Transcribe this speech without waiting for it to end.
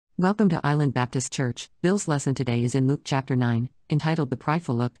Welcome to Island Baptist Church. Bill's lesson today is in Luke chapter 9, entitled The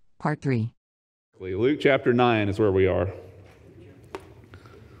Prideful Look, Part 3. Luke chapter 9 is where we are.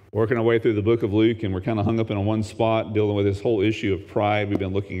 Working our way through the book of Luke, and we're kind of hung up in one spot, dealing with this whole issue of pride we've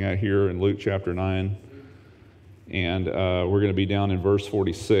been looking at here in Luke chapter 9. And we're going to be down in verse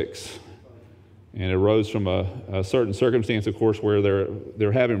 46. And it arose from a certain circumstance, of course, where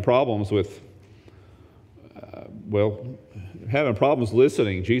they're having problems with, having problems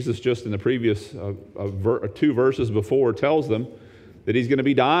listening. Jesus, just in the previous two verses before, tells them that he's going to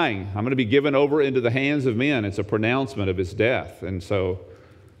be dying. I'm going to be given over into the hands of men. It's a pronouncement of his death. And so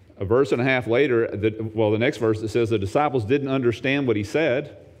a verse and a half later, the next verse, it says the disciples didn't understand what he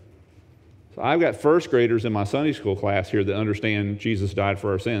said. So I've got first graders in my Sunday school class here that understand Jesus died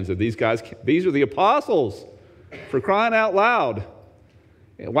for our sins. That these are the apostles, for crying out loud.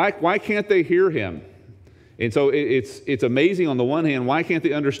 Why can't they hear him? And so it's amazing on the one hand, why can't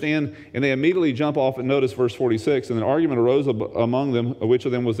they understand? And they immediately jump off and notice verse 46, and an argument arose among them, which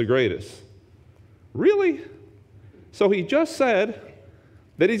of them was the greatest. Really? So he just said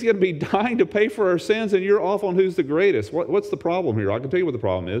that he's going to be dying to pay for our sins, and you're off on who's the greatest. What's the problem here? I can tell you what the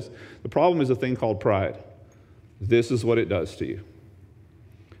problem is. The problem is a thing called pride. This is what it does to you.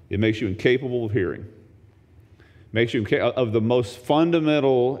 It makes you incapable of hearing. Makes you of the most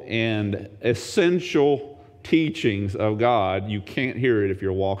fundamental and essential teachings of God. You can't hear it if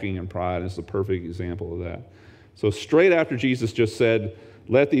you're walking in pride. It's a perfect example of that. So straight after Jesus just said,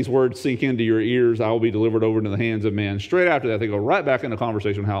 let these words sink into your ears, I will be delivered over into the hands of men. Straight after that, they go right back into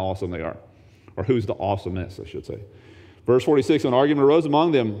conversation on how awesome they are. Or who's the awesomeness, I should say. Verse 46, an argument arose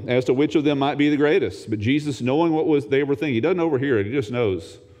among them as to which of them might be the greatest. But Jesus, knowing what they were thinking, he doesn't overhear it, he just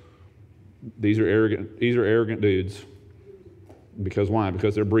knows. These are arrogant dudes. Because why?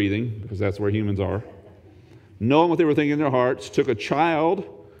 Because they're breathing, because that's where humans are. Knowing what they were thinking in their hearts, took a child,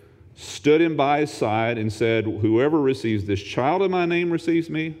 stood him by his side, and said, whoever receives this child in my name receives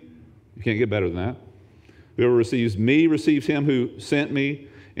me. You can't get better than that. Whoever receives me receives him who sent me,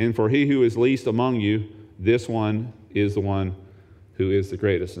 and for he who is least among you, this one is the one who is the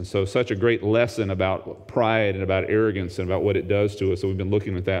greatest. And so such a great lesson about pride and about arrogance and about what it does to us. So we've been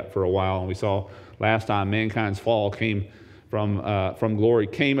looking at that for a while, and we saw last time mankind's fall came from glory,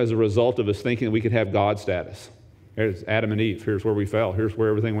 came as a result of us thinking that we could have God status. There's Adam and Eve. Here's where we fell. Here's where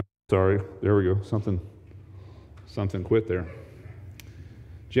everything went. Sorry, there we go. Something quit there.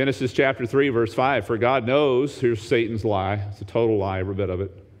 Genesis chapter 3, verse 5. For God knows, here's Satan's lie. It's a total lie, every bit of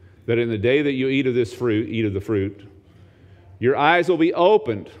it. That in the day that you eat of this fruit, eat of the fruit, your eyes will be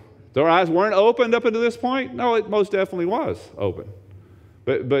opened. Their eyes weren't opened up until this point? No, it most definitely was open.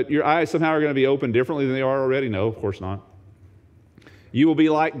 But your eyes somehow are going to be opened differently than they are already? No, of course not. You will be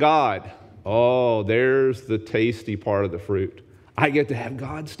like God. Oh, there's the tasty part of the fruit. I get to have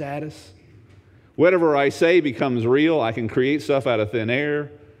God status. Whatever I say becomes real. I can create stuff out of thin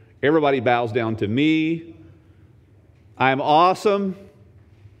air. Everybody bows down to me. I'm awesome.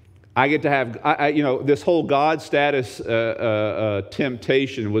 I get to have, this whole God status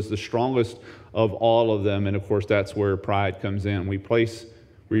temptation was the strongest of all of them. And of course, that's where pride comes in. We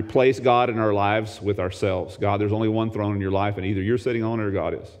replace God in our lives with ourselves. God, there's only one throne in your life, and either you're sitting on it or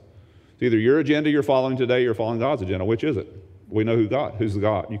God is. It's either your agenda you're following today or you're following God's agenda. Which is it? We know who's the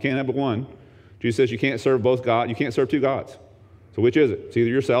God. You can't have but one. Jesus says you can't serve both God. You can't serve two gods. So which is it? It's either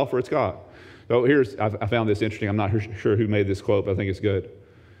yourself or it's God. So I found this interesting. I'm not sure who made this quote, but I think it's good.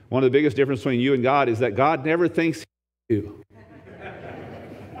 One of the biggest differences between you and God is that God never thinks you.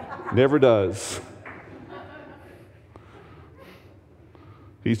 Never does.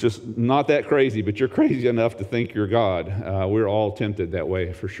 He's just not that crazy, but you're crazy enough to think you're God. We're all tempted that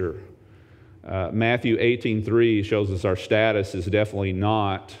way for sure. Matthew 18:3 shows us our status is definitely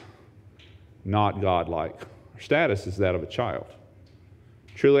not God-like. Our status is that of a child.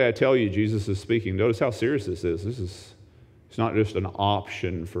 Truly I tell you, Jesus is speaking. Notice how serious this is. It's not just an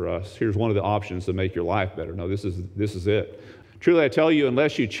option for us. Here's one of the options to make your life better. No, this is it. Truly I tell you,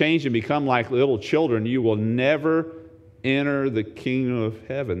 unless you change and become like little children, you will never enter the kingdom of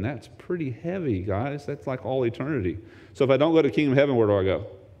heaven. That's pretty heavy, guys. That's like all eternity. So if I don't go to the kingdom of heaven, where do I go?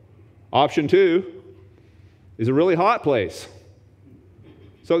 Option 2 is a really hot place.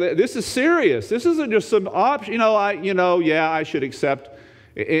 So this is serious. This isn't just some option. I should accept.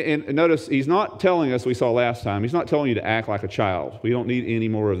 And notice, he's not telling us, we saw last time, he's not telling you to act like a child. We don't need any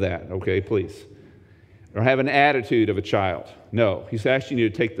more of that, okay, please. Or have an attitude of a child. No, he's asking you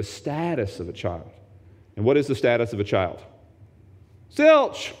to take the status of a child. And what is the status of a child?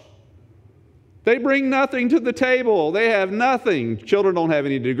 Zilch. They bring nothing to the table. They have nothing. Children don't have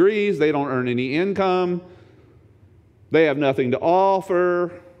any degrees. They don't earn any income. They have nothing to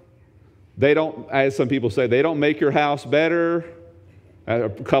offer. They don't, as some people say, they don't make your house better. A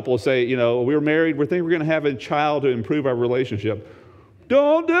couple will say, you know, we're married, we think we're going to have a child to improve our relationship.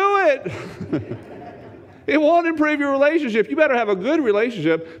 Don't do it. It won't improve your relationship. You better have a good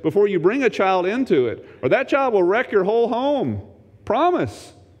relationship before you bring a child into it, or that child will wreck your whole home.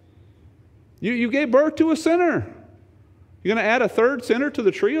 Promise. You gave birth to a sinner. You're going to add a third sinner to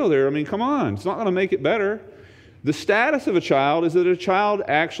the trio there. I mean, come on. It's not going to make it better. The status of a child is that a child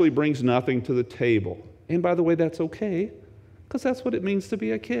actually brings nothing to the table. And by the way, that's okay, because that's what it means to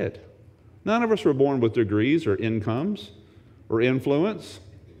be a kid. None of us were born with degrees or incomes or influence.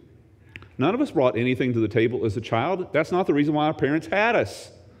 None of us brought anything to the table as a child. That's not the reason why our parents had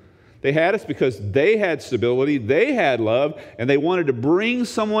us. They had us because they had stability, they had love, and they wanted to bring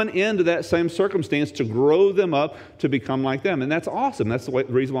someone into that same circumstance to grow them up to become like them. And that's awesome. That's the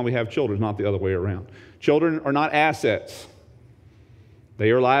reason why we have children, not the other way around. Children are not assets.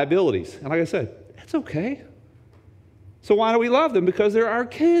 They are liabilities. And like I said, that's okay. So why do we love them? Because they're our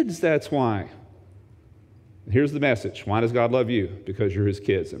kids, that's why. Here's the message. Why does God love you? Because you're his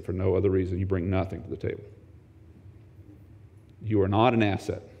kids, and for no other reason. You bring nothing to the table. You are not an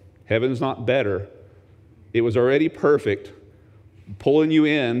asset. Heaven's not better. It was already perfect. Pulling you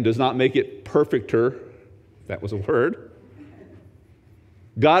in does not make it perfecter. That was a word.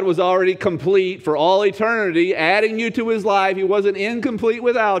 God was already complete for all eternity, adding you to his life. He wasn't incomplete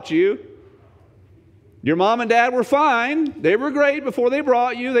without you. Your mom and dad were fine. They were great before they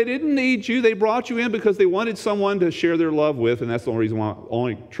brought you. They didn't need you. They brought you in because they wanted someone to share their love with, and that's the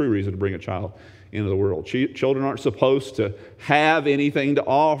only true reason to bring a child into the world. Children aren't supposed to have anything to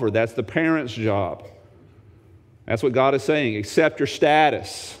offer. That's the parent's job. That's what God is saying. Accept your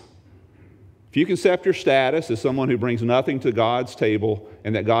status. If you can accept your status as someone who brings nothing to God's table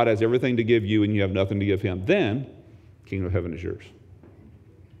and that God has everything to give you and you have nothing to give him, then the kingdom of heaven is yours.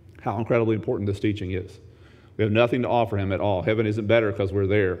 How incredibly important this teaching is. We have nothing to offer him at all. Heaven isn't better because we're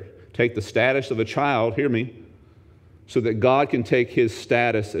there. Take the status of a child, hear me, so that God can take his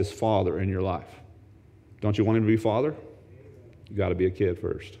status as father in your life. Don't you want him to be father? You got to be a kid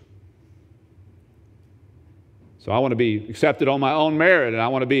first. So I want to be accepted on my own merit, and I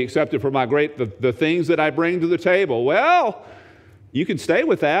want to be accepted for the things that I bring to the table. Well, you can stay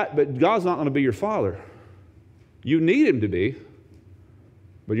with that, but God's not going to be your father. You need him to be,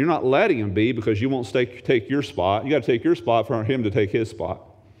 but you're not letting him be because you won't take your spot. You got to take your spot for him to take his spot.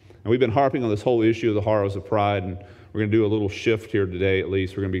 And we've been harping on this whole issue of the horrors of pride, and we're going to do a little shift here today at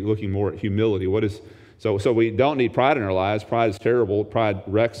least. We're going to be looking more at humility. So we don't need pride in our lives. Pride is terrible. Pride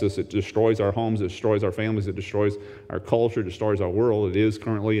wrecks us. It destroys our homes. It destroys our families. It destroys our culture. It destroys our world. It is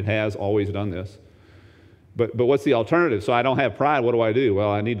currently, it has always done this. But what's the alternative? So I don't have pride. What do I do? Well,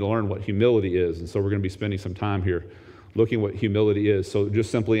 I need to learn what humility is. And so we're going to be spending some time here looking at what humility is. So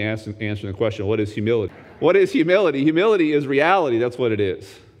just simply answering the question, what is humility? What is humility? Humility is reality. That's what it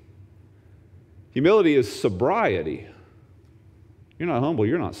is. Humility is sobriety. You're not humble.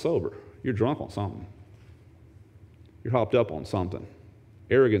 You're not sober. You're drunk on something. You're hopped up on something.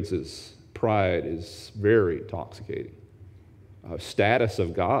 Pride is very intoxicating. Status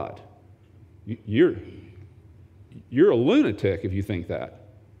of God. You're a lunatic if you think that.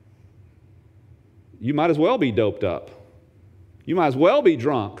 You might as well be doped up. You might as well be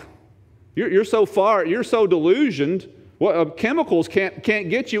drunk. You're so delusioned. Well, chemicals can't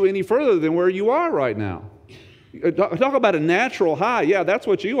get you any further than where you are right now. Talk about a natural high. Yeah, that's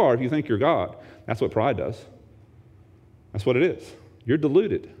what you are if you think you're God. That's what pride does. That's what it is. You're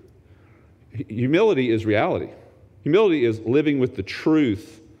deluded. Humility is reality. Humility is living with the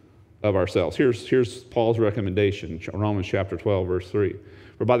truth of ourselves. Here's Paul's recommendation, Romans chapter 12, verse 3.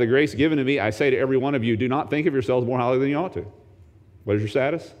 For by the grace given to me, I say to every one of you, do not think of yourselves more highly than you ought to. What is your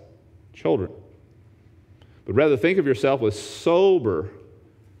status? Children. But rather think of yourself with sober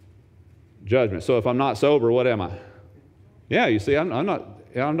judgment. So if I'm not sober, what am I? Yeah, you see, I'm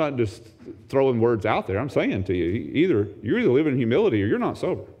not just throwing words out there. I'm saying to you, you're either living in humility or you're not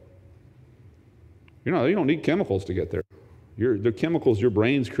sober. You don't need chemicals to get there. The chemicals your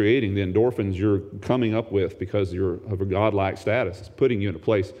brain's creating, the endorphins you're coming up with because you're of a godlike status, is putting you in a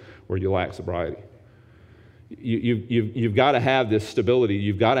place where you lack sobriety. You've got to have this stability.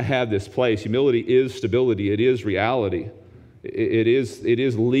 You've got to have this place. Humility is stability. It is reality. It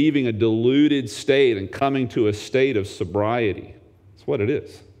is leaving a deluded state and coming to a state of sobriety. That's what it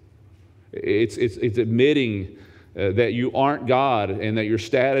is. It's admitting that you aren't God and that your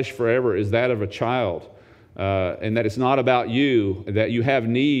status forever is that of a child, and that it's not about you, that you have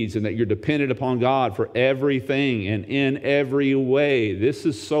needs and that you're dependent upon God for everything and in every way. This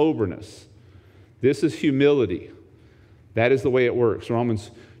is soberness. This is humility. That is the way it works. Romans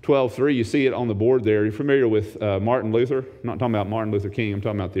 12:3, you see it on the board there. You're familiar with Martin Luther? I'm not talking about Martin Luther King. I'm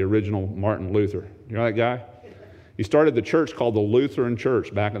talking about the original Martin Luther. You know that guy? He started the church called the Lutheran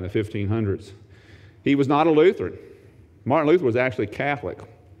Church back in the 1500s. He was not a Lutheran. Martin Luther was actually Catholic.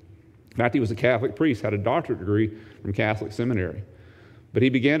 In fact, he was a Catholic priest, had a doctorate degree from Catholic seminary. But he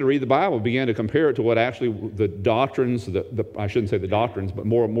began to read the Bible, began to compare it to what actually the doctrines, I shouldn't say the doctrines, but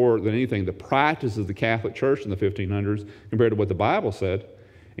more than anything, the practices of the Catholic Church in the 1500s compared to what the Bible said.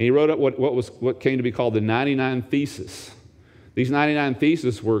 And he wrote up what came to be called the 99 Theses. These 99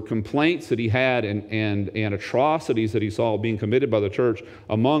 Theses were complaints that he had and atrocities that he saw being committed by the church,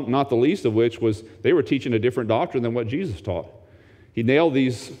 among not the least of which was they were teaching a different doctrine than what Jesus taught. He nailed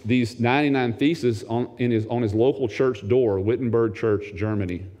these 99 Theses on his local church door, Wittenberg Church,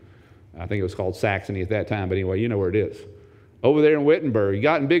 Germany. I think it was called Saxony at that time, but anyway, you know where it is. Over there in Wittenberg, you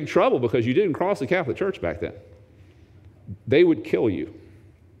got in big trouble because you didn't cross the Catholic Church back then. They would kill you.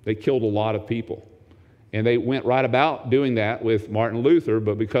 They killed a lot of people. And they went right about doing that with Martin Luther,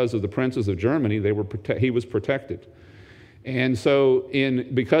 but because of the princes of Germany, he was protected. And so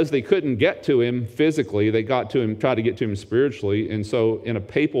because they couldn't get to him physically, they tried to get to him spiritually. And so in a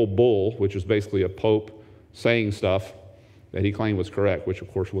papal bull, which was basically a pope saying stuff that he claimed was correct, which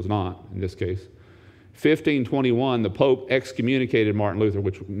of course was not in this case, 1521, the Pope excommunicated Martin Luther,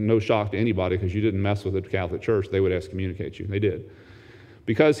 which no shock to anybody because you didn't mess with the Catholic Church, they would excommunicate you. They did.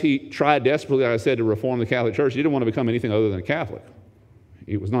 Because he tried desperately, like I said, to reform the Catholic Church, he didn't want to become anything other than a Catholic.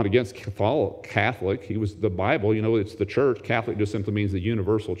 He was not against Catholic. He was the Bible. You know, it's the church. Catholic just simply means the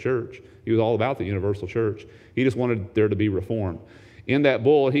universal church. He was all about the universal church. He just wanted there to be reform. In that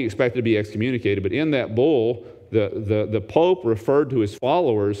bull, he expected to be excommunicated, but in that bull, the Pope referred to his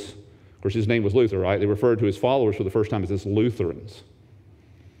followers, of course his name was Luther, right? They referred to his followers for the first time as Lutherans.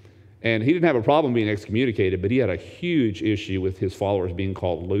 And he didn't have a problem being excommunicated, but he had a huge issue with his followers being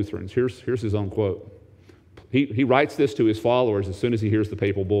called Lutherans. Here's his own quote. He writes this to his followers as soon as he hears the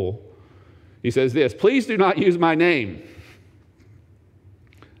papal bull. He says this, "Please do not use my name.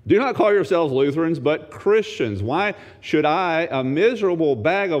 Do not call yourselves Lutherans, but Christians. Why should I, a miserable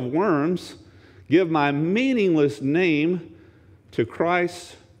bag of worms, give my meaningless name to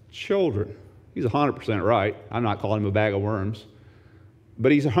Christ's children?" He's 100% right. I'm not calling him a bag of worms.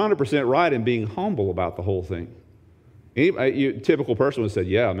 But he's 100% right in being humble about the whole thing. A typical person would have said,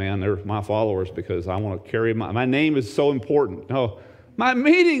 yeah, man, they're my followers because I want to carry my name is so important. No, my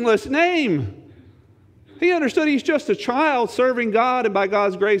meaningless name. He understood he's just a child serving God, and by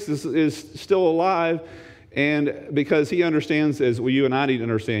God's grace is still alive. And because he understands, as you and I need to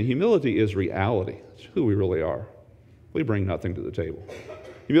understand, humility is reality. It's who we really are. We bring nothing to the table.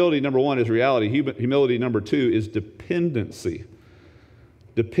 Humility, number one, is reality. Humility, number two, is dependency.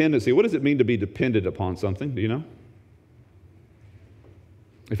 Dependency. What does it mean to be dependent upon something? Do you know?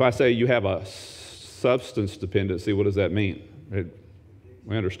 If I say you have a substance dependency, what does that mean?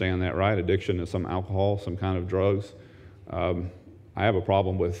 We understand that, right? Addiction to some alcohol, some kind of drugs. I have a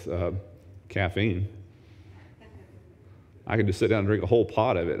problem with caffeine. I can just sit down and drink a whole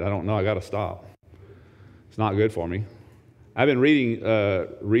pot of it. I don't know. I got to stop. It's not good for me. I've been reading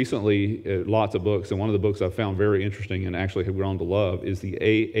recently lots of books, and one of the books I've found very interesting and actually have grown to love is the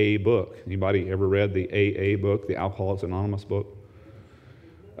AA book. Anybody ever read the AA book, the Alcoholics Anonymous book?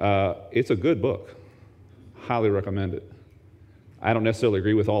 It's a good book. Highly recommend it. I don't necessarily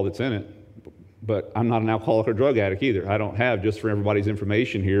agree with all that's in it, but I'm not an alcoholic or drug addict either. I don't have, just for everybody's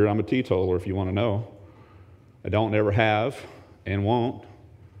information here, I'm a teetotaler if you want to know. I don't ever have and won't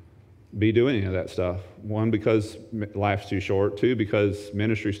be doing any of that stuff. One, because life's too short. Two, because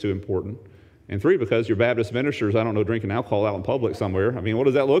ministry's too important. And three, because you're Baptist ministers, I don't know, drinking alcohol out in public somewhere. I mean, what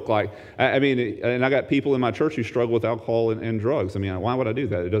does that look like? I mean, and I got people in my church who struggle with alcohol and drugs. I mean, why would I do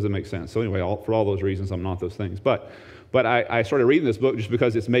that? It doesn't make sense. So anyway, for all those reasons, I'm not those things. But I started reading this book just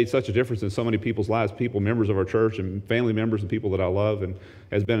because it's made such a difference in so many people's lives, members of our church and family members and people that I love, and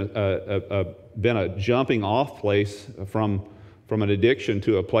has been a jumping off place from an addiction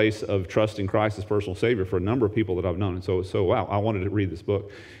to a place of trusting Christ as personal Savior for a number of people that I've known. And so wow, I wanted to read this book.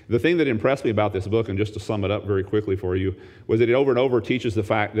 The thing that impressed me about this book, and just to sum it up very quickly for you, was that it over and over teaches the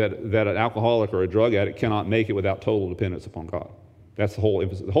fact that an alcoholic or a drug addict cannot make it without total dependence upon God. That's the whole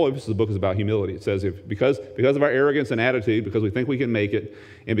emphasis. The whole emphasis of the book is about humility. It says because of our arrogance and attitude, because we think we can make it,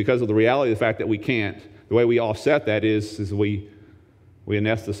 and because of the reality of the fact that we can't, the way we offset that is we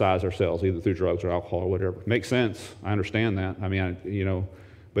anesthetize ourselves either through drugs or alcohol or whatever. Makes sense. I understand that. I mean,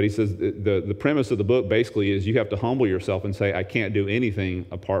 but he says the premise of the book basically is you have to humble yourself and say, I can't do anything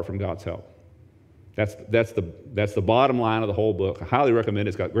apart from God's help. That's the bottom line of the whole book. I highly recommend it.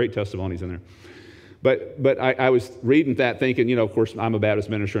 It's got great testimonies in there. But I was reading that thinking, of course, I'm a Baptist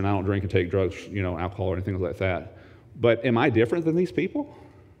minister and I don't drink and take drugs, alcohol or anything like that. But am I different than these people?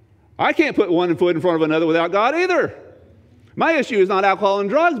 I can't put one foot in front of another without God either. My issue is not alcohol and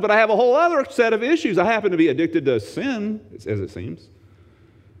drugs, but I have a whole other set of issues. I happen to be addicted to sin, as it seems.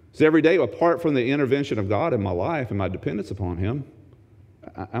 So every day, apart from the intervention of God in my life and my dependence upon Him,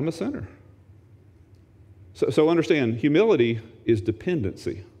 I'm a sinner. So understand, humility is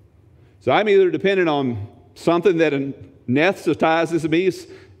dependency. So I'm either dependent on something that anesthetizes me,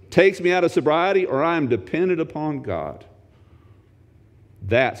 takes me out of sobriety, or I'm dependent upon God.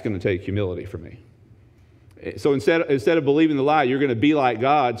 That's going to take humility for me. So instead of believing the lie, you're going to be like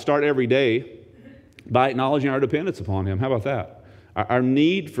God, start every day by acknowledging our dependence upon Him. How about that? Our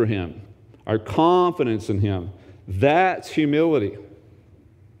need for Him, our confidence in Him. That's humility.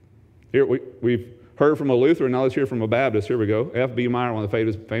 Here we've heard from a Lutheran, now let's hear from a Baptist. Here we go. F.B. Meyer, one of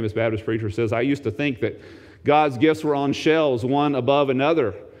the famous Baptist preachers, says, I used to think that God's gifts were on shelves, one above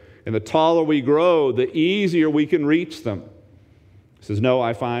another. And the taller we grow, the easier we can reach them. He says, no,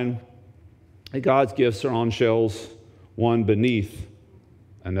 I find that God's gifts are on shelves, one beneath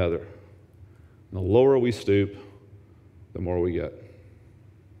another. And the lower we stoop, the more we get.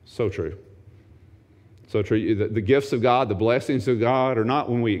 So true. So true. The gifts of God, the blessings of God are not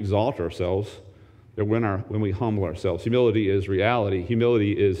when we exalt ourselves. They're when we humble ourselves. Humility is reality.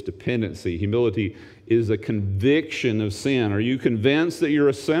 Humility is dependency. Humility is a conviction of sin. Are you convinced that you're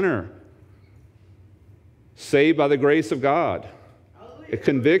a sinner? Saved by the grace of God. A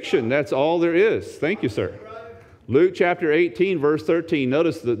conviction, that's all there is. Thank you, sir. Luke chapter 18, verse 13.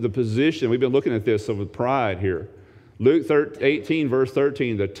 Notice the position. We've been looking at this with pride here. Luke 18, verse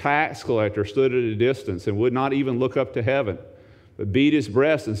 13. The tax collector stood at a distance and would not even look up to heaven, but beat his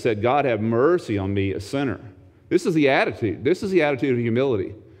breast and said, God, have mercy on me, a sinner. This is the attitude. This is the attitude of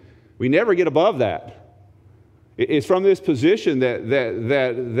humility. We never get above that. It's from this position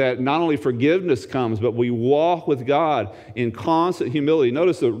that not only forgiveness comes, but we walk with God in constant humility.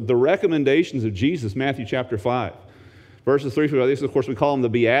 Notice the recommendations of Jesus, Matthew chapter 5, verses 3 through 5. This, of course, we call them the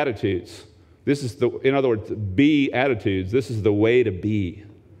Beatitudes. This is in other words, Beatitudes. This is the way to be.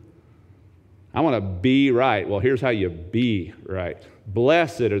 I want to be right. Well, here's how you be right.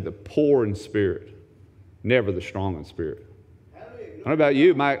 Blessed are the poor in spirit, never the strong in spirit. I don't know about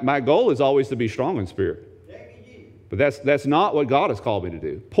you. My goal is always to be strong in spirit. But that's not what God has called me to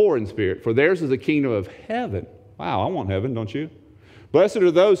do. Poor in spirit, for theirs is the kingdom of heaven. Wow, I want heaven, don't you? Blessed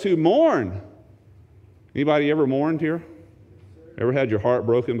are those who mourn. Anybody ever mourned here? Ever had your heart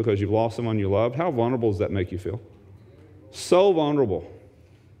broken because you've lost someone you loved? How vulnerable does that make you feel? So vulnerable.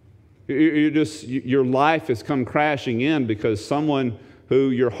 Your life has come crashing in because someone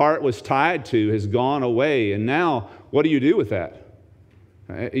who your heart was tied to has gone away. And now, what do you do with that?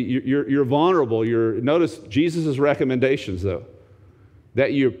 You're vulnerable. Notice Jesus' recommendations, though.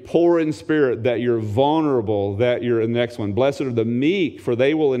 That you're poor in spirit, that you're vulnerable, that you're, the next one, blessed are the meek, for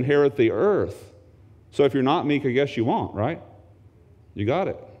they will inherit the earth. So if you're not meek, I guess you won't, right? You got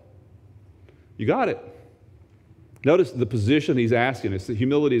it. You got it. Notice the position he's asking us. The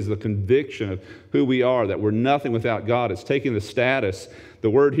humility is the conviction of who we are, that we're nothing without God. It's taking the status. The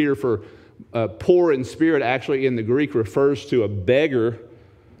word here for poor in spirit actually in the Greek refers to a beggar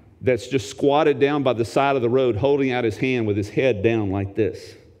that's just squatted down by the side of the road, holding out his hand with his head down like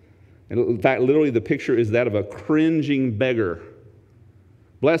this. And in fact, literally the picture is that of a cringing beggar.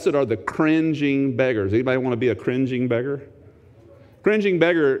 Blessed are the cringing beggars. Anybody want to be a cringing beggar? Cringing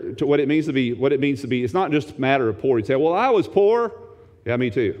beggar, to what it means to be, it's not just a matter of poor. You say, well, I was poor. Yeah,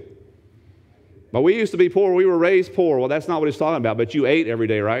 me too. But we used to be poor. We were raised poor. Well, that's not what he's talking about. But you ate every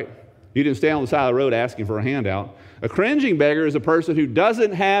day, right? You didn't stay on the side of the road asking for a handout. A cringing beggar is a person who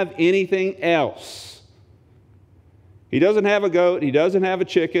doesn't have anything else. He doesn't have a goat. He doesn't have a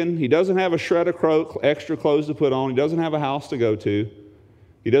chicken. He doesn't have a shred of extra clothes to put on. He doesn't have a house to go to.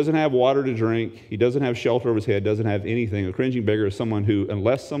 He doesn't have water to drink. He doesn't have shelter over his head, doesn't have anything. A cringing beggar is someone who,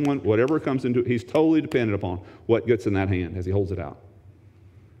 unless whatever comes into it, he's totally dependent upon what gets in that hand as he holds it out.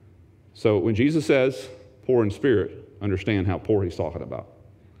 So when Jesus says poor in spirit, understand how poor he's talking about.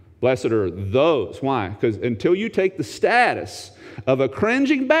 Blessed are those. Why? Because until you take the status of a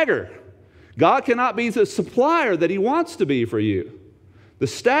cringing beggar, God cannot be the supplier that he wants to be for you. The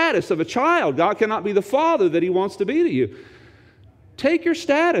status of a child, God cannot be the father that he wants to be to you. Take your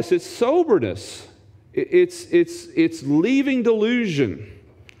status. It's soberness. It's leaving delusion.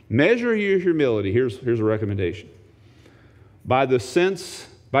 Measure your humility. Here's a recommendation. By your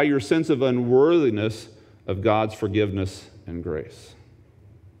sense of unworthiness of God's forgiveness and grace.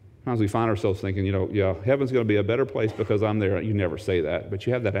 Sometimes we find ourselves thinking, heaven's going to be a better place because I'm there. You never say that, but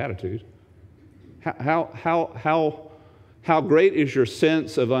you have that attitude. How great is your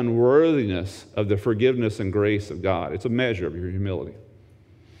sense of unworthiness of the forgiveness and grace of God? It's a measure of your humility.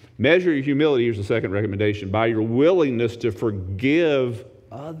 Measure your humility, here's the second recommendation, by your willingness to forgive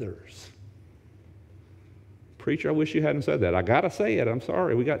others. Preacher, I wish you hadn't said that. I got to say it. I'm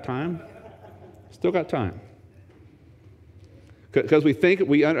sorry. We got time. Still got time. Because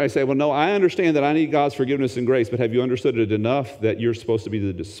I say, well, no, I understand that I need God's forgiveness and grace, but have you understood it enough that you're supposed to be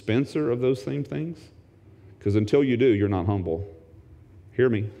the dispenser of those same things? Because until you do, you're not humble. Hear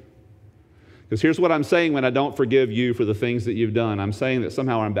me. Because here's what I'm saying when I don't forgive you for the things that you've done. I'm saying that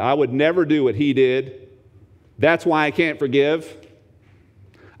somehow I would never do what he did. That's why I can't forgive.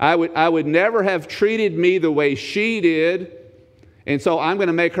 I would never have treated me the way she did, and so I'm going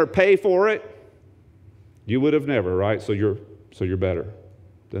to make her pay for it. You would have never, right? So you're better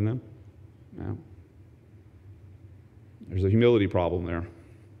than them? No. There's a humility problem there.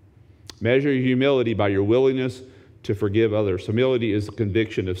 Measure your humility by your willingness to forgive others. Humility is a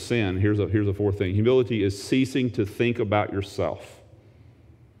conviction of sin. Here's a fourth thing. Humility is ceasing to think about yourself.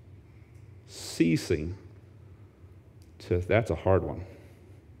 That's a hard one.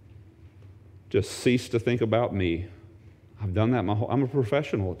 Just cease to think about me. I've done that I'm a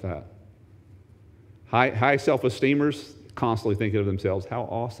professional at that. High self-esteemers constantly thinking of themselves, how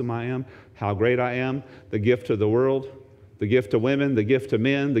awesome I am, how great I am, the gift to the world, the gift to women, the gift to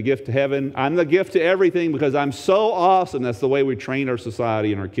men, the gift to heaven. I'm the gift to everything because I'm so awesome. That's the way we train our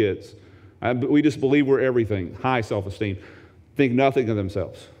society and our kids. We just believe we're everything. High self-esteem. Think nothing of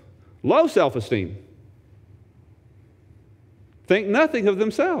themselves. Low self-esteem. Think nothing of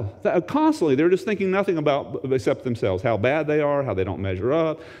themselves. Constantly, they're just thinking nothing about except themselves. How bad they are, how they don't measure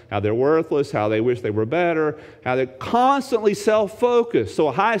up, how they're worthless, how they wish they were better, how they're constantly self-focused. So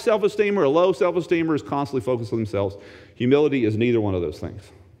a high self-esteemer or a low self-esteemer is constantly focused on themselves. Humility is neither one of those things.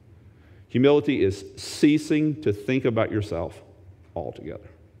 Humility is ceasing to think about yourself altogether.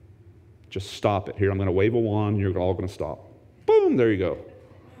 Just stop it. Here, I'm going to wave a wand, and you're all going to stop. Boom, there you go.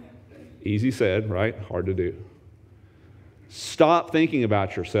 Easy said, right? Hard to do. Stop thinking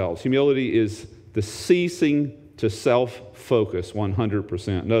about yourselves. Humility is the ceasing to self-focus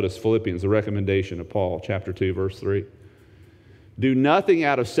 100%. Notice Philippians, the recommendation of Paul, chapter 2, verse 3. Do nothing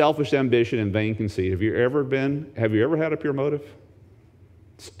out of selfish ambition and vain conceit. Have you ever had a pure motive?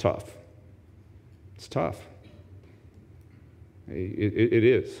 It's tough. It's tough. It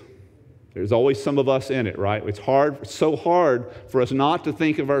is. There's always some of us in it, right? It's so hard for us not to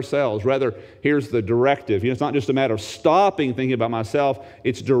think of ourselves. Rather, here's the directive. It's not just a matter of stopping thinking about myself.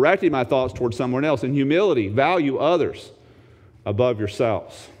 It's directing my thoughts towards someone else. In humility, value others above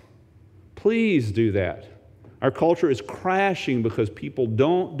yourselves. Please do that. Our culture is crashing because people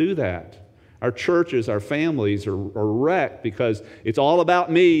don't do that. Our churches, our families are wrecked because it's all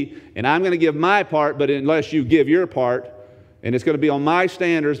about me, and I'm going to give my part, but unless you give your part, and it's going to be on my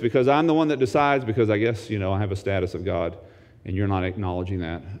standards because I'm the one that decides because I guess, I have a status of God, and you're not acknowledging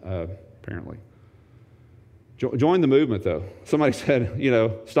that, apparently. Join the movement, though. Somebody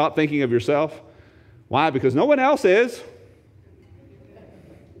said, stop thinking of yourself. Why? Because no one else is.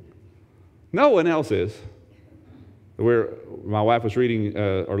 No one else is. My wife was reading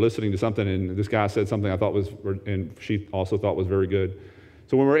or listening to something, and this guy said something and she also thought was very good.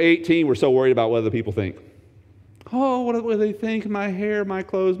 So when we're 18, we're so worried about what other people think. Oh, what do they think? My hair, my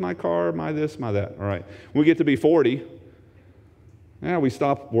clothes, my car, my this, my that. All right. When we get to be 40, we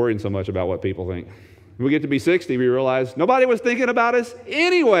stop worrying so much about what people think. When we get to be 60, we realize nobody was thinking about us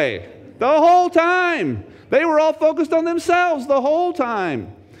anyway. The whole time. They were all focused on themselves the whole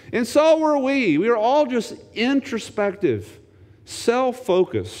time. And so were we. We were all just introspective,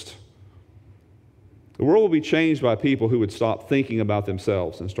 self-focused. The world will be changed by people who would stop thinking about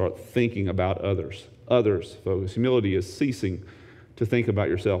themselves and start thinking about others. Others focus. Humility is ceasing to think about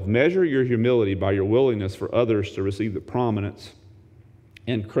yourself. Measure your humility by your willingness for others to receive the prominence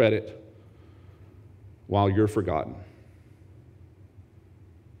and credit while you're forgotten.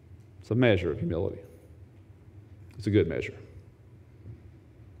 It's a measure of humility. It's a good measure.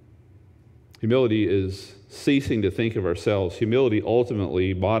 Humility is ceasing to think of ourselves. Humility,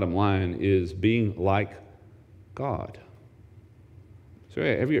 ultimately, bottom line, is being like God. So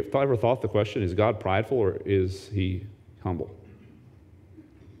have you ever thought the question, is God prideful or is he humble?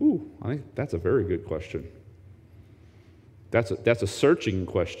 I think that's a very good question. That's a searching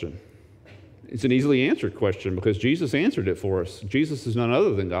question. It's an easily answered question because Jesus answered it for us. Jesus is none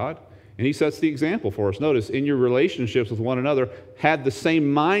other than God, and he sets the example for us. Notice, in your relationships with one another, had the same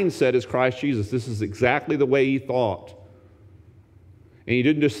mindset as Christ Jesus. This is exactly the way he thought. And he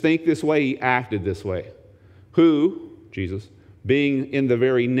didn't just think this way, he acted this way. Who, Jesus, being in the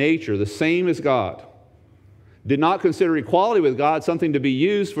very nature, the same as God. Did not consider equality with God something to be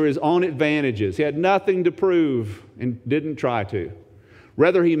used for his own advantages. He had nothing to prove and didn't try to.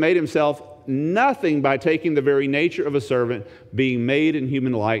 Rather, he made himself nothing by taking the very nature of a servant, being made in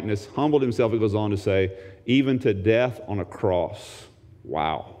human likeness, humbled himself, it goes on to say, even to death on a cross.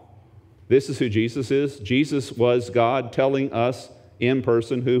 Wow. This is who Jesus is. Jesus was God telling us in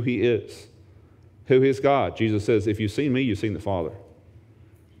person who he is. Who is God? Jesus says, if you've seen me, you've seen the Father.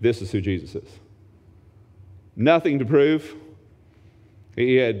 This is who Jesus is. Nothing to prove.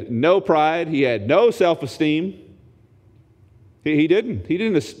 He had no pride. He had no self-esteem. He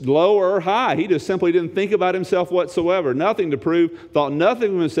didn't low or high. He just simply didn't think about himself whatsoever. Nothing to prove. Thought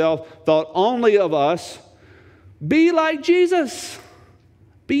nothing of himself. Thought only of us. Be like Jesus.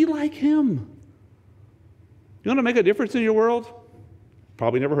 Be like him. You want to make a difference in your world?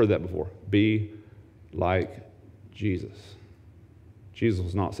 Probably never heard that before. Be like Jesus. Jesus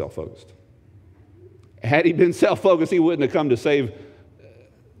was not self-focused. Had he been self-focused, he wouldn't have come to save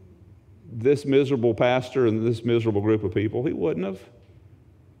this miserable pastor and this miserable group of people. He wouldn't have.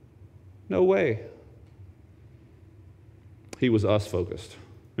 No way. He was us-focused.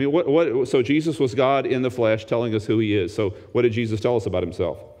 I mean, so Jesus was God in the flesh telling us who he is. So what did Jesus tell us about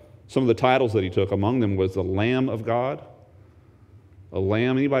himself? Some of the titles that he took, among them was the Lamb of God. A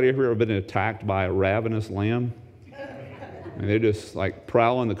lamb. Anybody ever been attacked by a ravenous lamb? And they're just like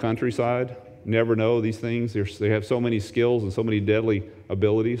prowling the countryside. Never know these things. They have so many skills and so many deadly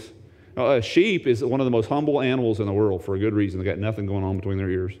abilities. Now, a sheep is one of the most humble animals in the world for a good reason. They got nothing going on between their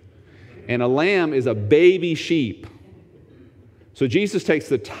ears. And a lamb is a baby sheep. So Jesus takes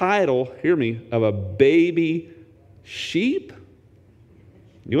the title, hear me, of a baby sheep.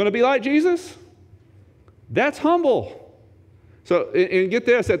 You want to be like Jesus? That's humble. So, and get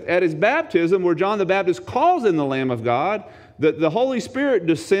this, at his baptism, where John the Baptist calls him the Lamb of God, the Holy Spirit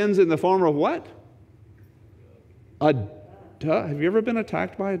descends in the form of what? A dove. Have you ever been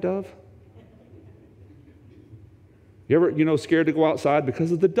attacked by a dove? You ever, scared to go outside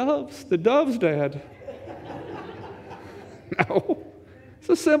because of the doves? The doves, Dad. No. It's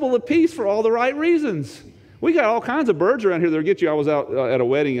a symbol of peace for all the right reasons. We got all kinds of birds around here that'll get you. I was out at a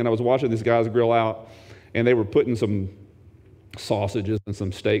wedding and I was watching these guys grill out, and they were putting some sausages and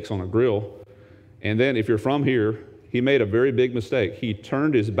some steaks on a grill. And then if you're from here, he made a very big mistake. He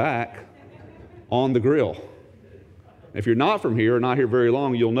turned his back on the grill. If you're not from here or not here very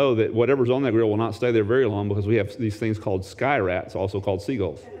long, you'll know that whatever's on that grill will not stay there very long, because we have these things called sky rats, also called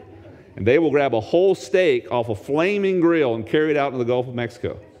seagulls. And they will grab a whole steak off a flaming grill and carry it out in the Gulf of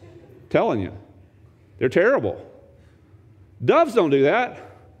Mexico. I'm telling you. They're terrible. Doves don't do that.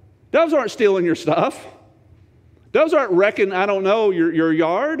 Doves aren't stealing your stuff. Doves aren't wrecking, your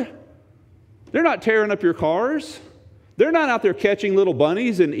yard. They're not tearing up your cars. They're not out there catching little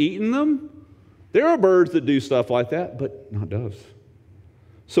bunnies and eating them. There are birds that do stuff like that, but not doves.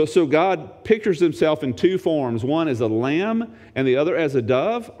 So God pictures himself in two forms, one as a lamb and the other as a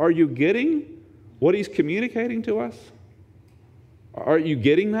dove. Are you getting what he's communicating to us? Are you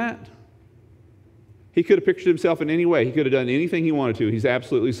getting that? He could have pictured himself in any way. He could have done anything he wanted to. He's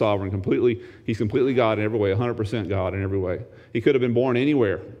absolutely sovereign. He's completely God in every way, 100% God in every way. He could have been born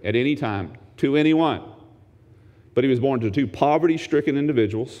anywhere, at any time, to anyone. But he was born to two poverty-stricken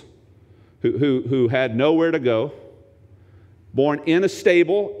individuals who had nowhere to go, born in a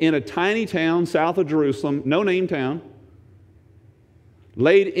stable in a tiny town south of Jerusalem, no-name town,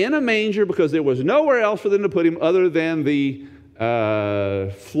 laid in a manger because there was nowhere else for them to put him other than the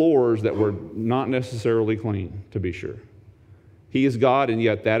floors that were not necessarily clean, to be sure. He is God, and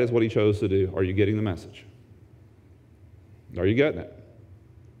yet that is what he chose to do. Are you getting the message? Are you getting it?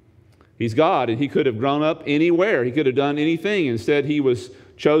 He's God, and he could have grown up anywhere. He could have done anything. Instead, he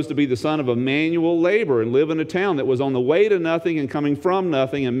chose to be the son of a manual laborer and live in a town that was on the way to nothing and coming from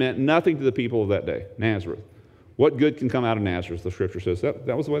nothing and meant nothing to the people of that day, Nazareth. What good can come out of Nazareth, the scripture says.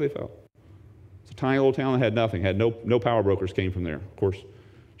 That was the way they felt. It's a tiny little town that had nothing, had no power brokers came from there. Of course,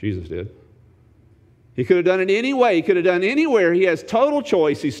 Jesus did. He could have done it any way. He could have done anywhere. He has total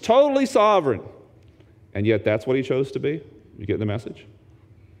choice. He's totally sovereign. And yet that's what he chose to be. You get the message?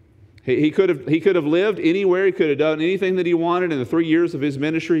 He could have lived anywhere. He could have done anything that he wanted in the 3 years of his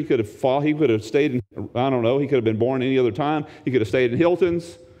ministry. He could have stayed in, he could have been born any other time. He could have stayed in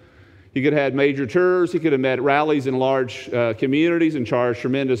Hilton's. He could have had major tours. He could have met rallies in large communities and charged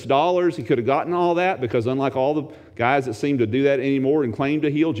tremendous dollars. He could have gotten all that, because unlike all the guys that seem to do that anymore and claim to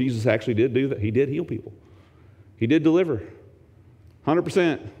heal, Jesus actually did do that. He did heal people. He did deliver.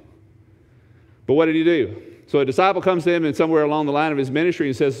 100%. But what did he do? So a disciple comes to him and somewhere along the line of his ministry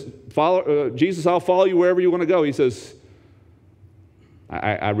and says, Jesus, I'll follow you wherever you want to go. He says,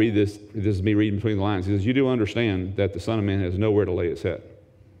 I read this is me reading between the lines. He says, you do understand that the Son of Man has nowhere to lay his head.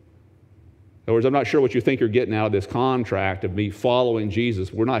 In other words, I'm not sure what you think you're getting out of this contract of me following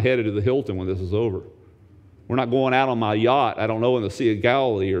Jesus. We're not headed to the Hilton when this is over. We're not going out on my yacht, I don't know, in the Sea of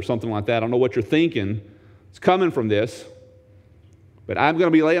Galilee or something like that. I don't know what you're thinking. It's coming from this. But I'm going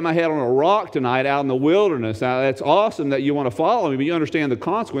to be laying my head on a rock tonight out in the wilderness. Now, that's awesome that you want to follow me, but you understand the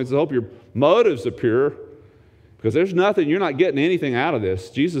consequences. I hope your motives are pure, because there's nothing, you're not getting anything out of this.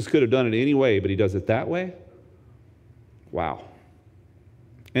 Jesus could have done it any way, but he does it that way? Wow.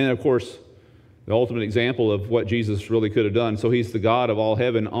 And, of course, the ultimate example of what Jesus really could have done. So he's the God of all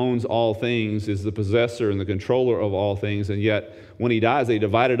heaven, owns all things, is the possessor and the controller of all things, and yet when he dies, they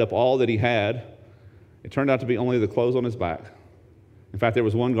divided up all that he had. It turned out to be only the clothes on his back. In fact, there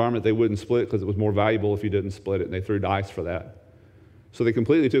was one garment they wouldn't split because it was more valuable if you didn't split it, and they threw dice for that. So they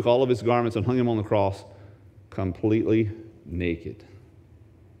completely took all of his garments and hung him on the cross completely naked.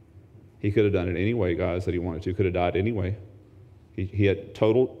 He could have done it any way, guys, that he wanted to. Could have died anyway. He had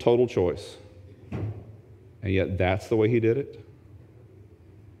total choice. And yet that's the way he did it.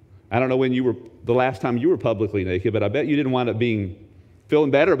 I don't know when you were the last time you were publicly naked, but I bet you didn't wind up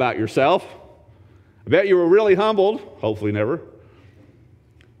feeling better about yourself. I bet you were really humbled. Hopefully never.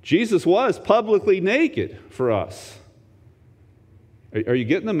 Jesus was publicly naked for us. Are you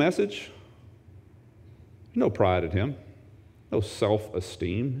getting the message? No pride in him. No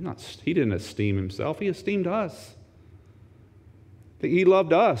self-esteem. He didn't esteem himself. He esteemed us. He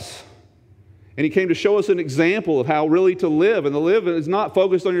loved us. And he came to show us an example of how really to live. And to live is not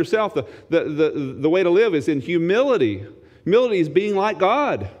focused on yourself. The way to live is in humility. Humility is being like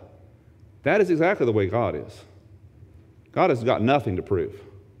God. That is exactly the way God is. God has got nothing to prove.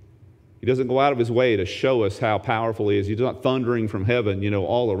 He doesn't go out of his way to show us how powerful he is. He's not thundering from heaven,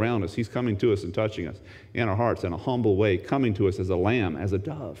 all around us. He's coming to us and touching us in our hearts in a humble way, coming to us as a lamb, as a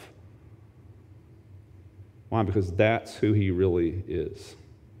dove. Why? Because that's who he really is.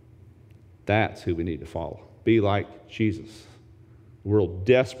 That's who we need to follow. Be like Jesus. The world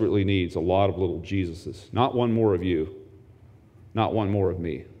desperately needs a lot of little Jesuses. Not one more of you. Not one more of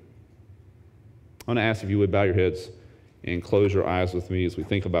me. I want to ask if you would bow your heads and close your eyes with me as we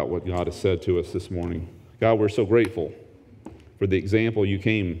think about what God has said to us this morning. God, we're so grateful for the example you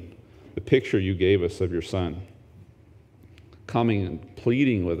came, the picture you gave us of your Son, coming and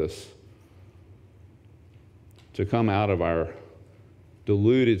pleading with us to come out of our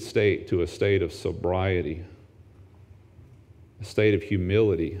deluded state to a state of sobriety, a state of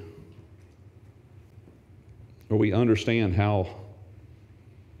humility, where we understand how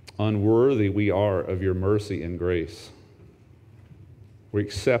unworthy we are of your mercy and grace. We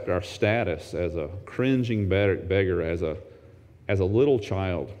accept our status as a cringing beggar, as a little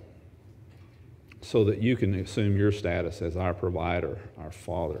child, so that you can assume your status as our provider, our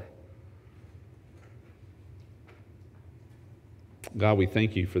Father. God, we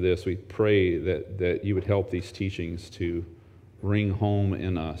thank you for this. We pray that you would help these teachings to ring home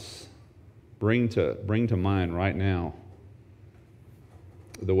in us. Bring to mind right now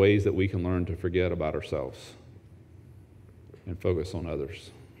the ways that we can learn to forget about ourselves and focus on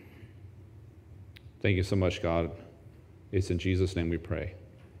others. Thank you so much, God. It's in Jesus' name we pray.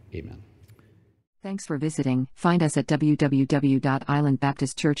 Amen. Thanks for visiting. Find us at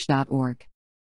www.islandbaptistchurch.org.